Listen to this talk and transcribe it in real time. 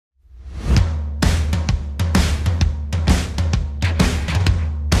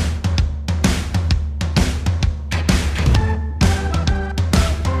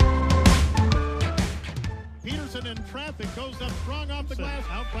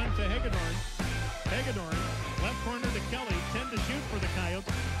run to Hagedorn. Hagedorn, left corner to Kelly. 10 to shoot for the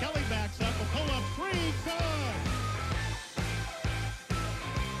Coyotes. Kelly backs up. A pull-up three. Good.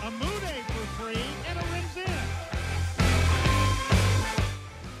 Amude for three, and it rims in.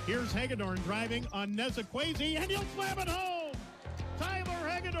 Here's Hagedorn driving on Nezaquazi, and he'll slam it home. Tyler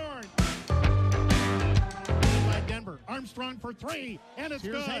Hagedorn. By Denver. Armstrong for three, and it's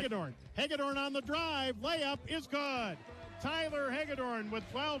good. Hagedorn. Hagedorn on the drive. Layup is good. Tyler Hagedorn with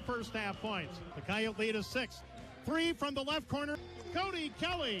 12 first half points. The Coyote lead is 6. Three from the left corner. Cody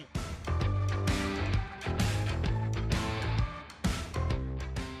Kelly.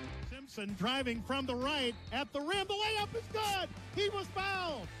 Simpson driving from the right at the rim. The layup is good. He was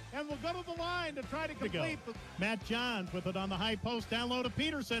fouled and will go to the line to try to complete. Matt Johns with it on the high post. Down low to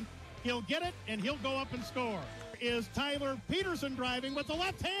Peterson. He'll get it and he'll go up and score. Is Tyler Peterson driving with the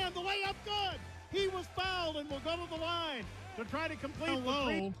left hand. The layup good. He was fouled and will go to the line to try to complete the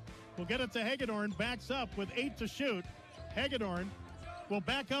three. We'll get it to Hagedorn. Backs up with 8 to shoot. Hagedorn will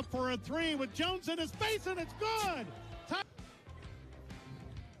back up for a three with Jones in his face, and it's good.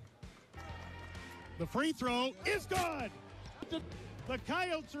 The free throw is good. The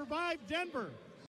Coyotes survive Denver.